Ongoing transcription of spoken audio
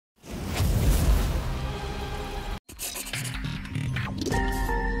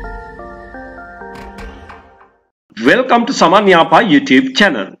Welcome to Saman Yapa YouTube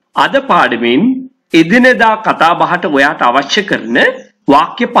channel. අද පාඩමින් එදිනෙදා කතා බහට ඔයාට අවශ්‍ය කරන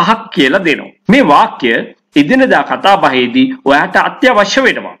වාක්‍ය පහක් කියලා දෙනවා. මේ වාක්‍ය එදිනෙදා කතා බහේදී ඔයාට අත්‍යවශ්‍ය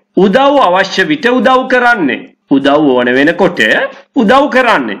වෙනවා. උදව් අවශ්‍ය විට උදව් කරන්නේ. උදව් ඕන වෙනකොට උදව්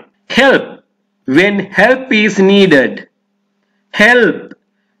කරන්නේ. Help when help is needed. Help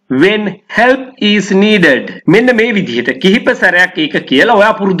when help is needed. මෙන්න මේ විදිහට කිහිප සැරයක් ඒක කියලා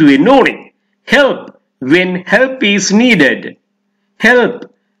ඔයා පුරුදු වෙන්න ඕනේ. Help when help is needed. Help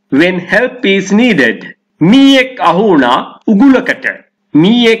when help is needed. මීයක් අහු වුණා උගුලකට.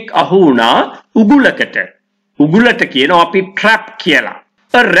 මීයක් අහු වුණා උගුලකට. උගුලට කියනවා අපි trap කියලා.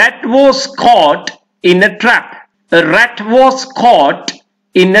 A rat was caught in a trap. A rat was caught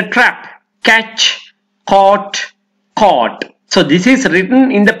in a trap. Catch, caught, caught. So this is written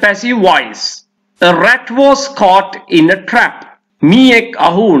in the passive voice. A rat was caught in a trap. මීයක්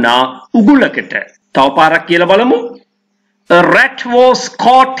අහු වුණා උගුලකට. තව පාරක් කියලා බලමු. A rat was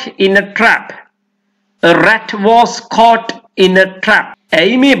caught in a trap. A rat was caught in a trap.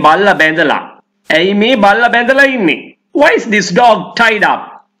 ඇයි මේ බල්ලා බැඳලා? ඇයි මේ බල්ලා බැඳලා ඉන්නේ? Why is this dog tied up?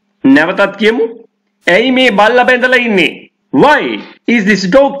 නැවතත් කියමු. ඇයි මේ බල්ලා බැඳලා ඉන්නේ? Why is this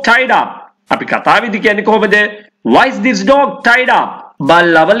dog tied up? අපි කතාවේදී කියන්නේ කොහොමද? Why is this dog tied up?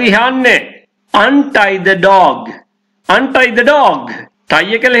 බල්ලව ලියන්නේ. Untie the dog. Untie the dog.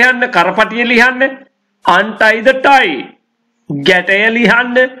 tie එක ලියන්න, කරපටිය ලියන්න. Untie the tie. ගැටය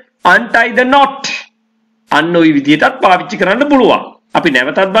ලියන්න. Untie the knot. අන්න ওই විදිහටත් පාවිච්චි කරන්න පුළුවන්. අපි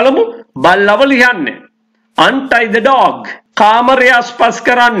නැවතත් බලමු. බල්ලව ලියන්න. Untie the dog. කාමරය අස්පස්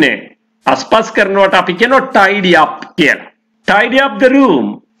කරන්න. අස්පස් කරනවට අපි කියනවා tidy up කියලා. Tidy up the room.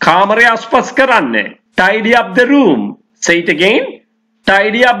 කාමරය අස්පස් කරන්න. Tidy up the room. Say it again.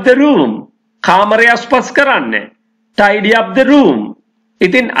 Tidy up the room. කාමරය අස්පස් කරන්න. Tidy up the room.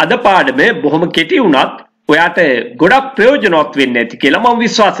 ඉතින් අද පාඩමේ බොහොම කෙටි වුණත් ඔයාට ගොඩක් ප්‍රයෝජනවත් වෙන්න ඇති කියලා මම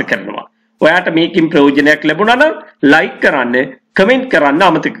විශ්වාස කරනවා. ඔයාට මේකෙන් ප්‍රයෝජනයක් ලැබුණා නම් ලයික් කරන්න, කමෙන්ට් කරන්න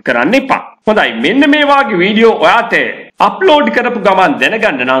අමතක කරන්න එපා. හොඳයි, මෙන්න මේ වගේ වීඩියෝ ඔයාට අප්ලෝඩ් කරපු ගමන්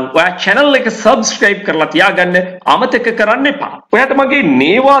දැනගන්න නම් ඔයා channel එක subscribe කරලා තියාගන්න අමතක කරන්න එපා. ඔයාට මගේ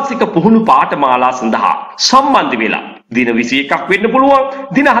නේවාසික පුහුණු පාඨමාලා සඳහා සම්බන්ධ වෙලා දින 21ක් වෙන්න පුළුවන්,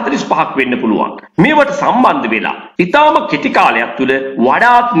 දින 45ක් වෙන්න පුළුවන්. මේවට සම්බන්ධ වෙලා ඊටාම කෙටි කාලයක් තුළ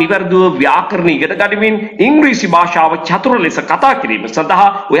වඩාත් නිවැරදිව ව්‍යාකරණ ඉගෙන ගනිමින් ඉංග්‍රීසි භාෂාව චතුර ලෙස කතා කිරීම සඳහා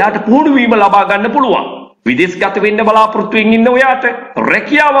ඔයාට පුහුණු වීම ලබා ගන්න පුළුවන්. විදේශගත වෙන්න බලාපොරොත්තු වෙමින් ඉන්න ඔයාට,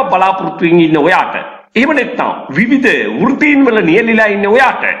 රැකියාව බලාපොරොත්තු වෙමින් ඉන්න ඔයාට, එහෙම නැත්නම් විවිධ වෘත්තීන් වල නියැලීලා ඉන්න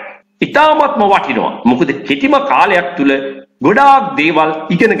ඔයාට ඊටාමත්ම වටිනවා. මොකද කෙටිම කාලයක් තුළ ගොඩාක් දේවල්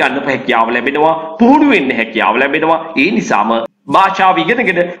ඉගෙන ගන්න හැකියාව ලැබෙනවා, පුහුණු වෙන්න හැකියාව ලැබෙනවා. ඒ නිසාම භාෂාව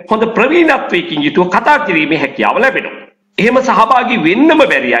ඉගෙනගෙන හොඳ ප්‍රවීණත්වයකින් යුතුව කතා කිරීමේ හැකියාව ලැබෙනවා. එහෙම සහභාගී වෙන්නම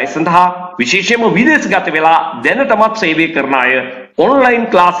බැරි අය සඳහා විශේෂයෙන්ම විදේශගත වෙලා දැනටමත් සේවය කරන අය ඔන්ලයින්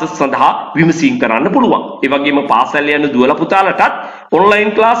ක්ලාසස් සඳහා විමසීම් කරන්න පුළුවන්. ඒ වගේම පාසල් යන දුවලා පුතාලටත්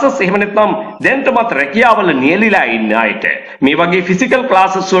ඔන්ලයින් ක්ලාසස්, එහෙම නැත්නම් දැනටමත් රැකියාවල නියැලීලා ඉන්න අයට මේ වගේ ෆිසිකල්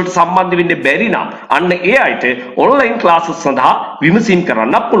ක්ලාසස් වලට සම්බන්ධ වෙන්න බැරි නම් අන්න ඒ අයට ඔන්ලයින් ක්ලාසස් සඳහා විමසීම්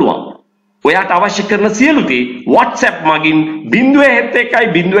කරන්න පුළුවන්. ඔයාට අවශ්‍ය කරන සියලු දේ WhatsApp මගින්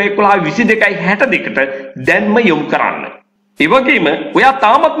 071 011 22 62ට දැන්ම යොමු කරන්න. ඒ වගේම ඔයා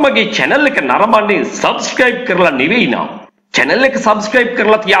තාමත් මගේ channel එක නරඹන්නේ subscribe කරලා නෙවෙයි නම් channel එක subscribe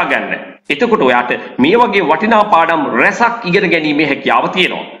කරලා තියාගන්න. එතකොට ඔයාට මේ වගේ වටිනා පාඩම් රැසක් ඉගෙන ගැනීමේ හැකියාව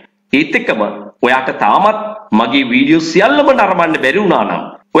තියෙනවා. ඒත් එක්කම ඔයාට තාමත් මගේ වීඩියෝ සියල්ලම නරඹන්න බැරි වුණා නම්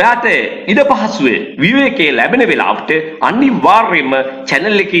ඔයාට ඉඩ පහසුවේ විවේකයේ ලැබෙන වෙලාවට අනිවාර්යයෙන්ම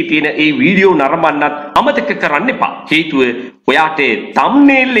channel එකේ තියෙන ඒ වීඩියෝ නරඹන්නත් අමතක කරන්න එපා. හේතුව ඔයාට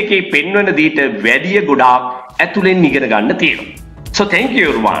thumbnail එකේ පෙන්වන දේට වැඩිය ගොඩාක් ඇතුලෙන් ඉගෙන ගන්න තියෙනවා. So thank you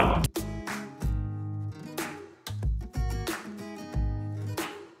everyone.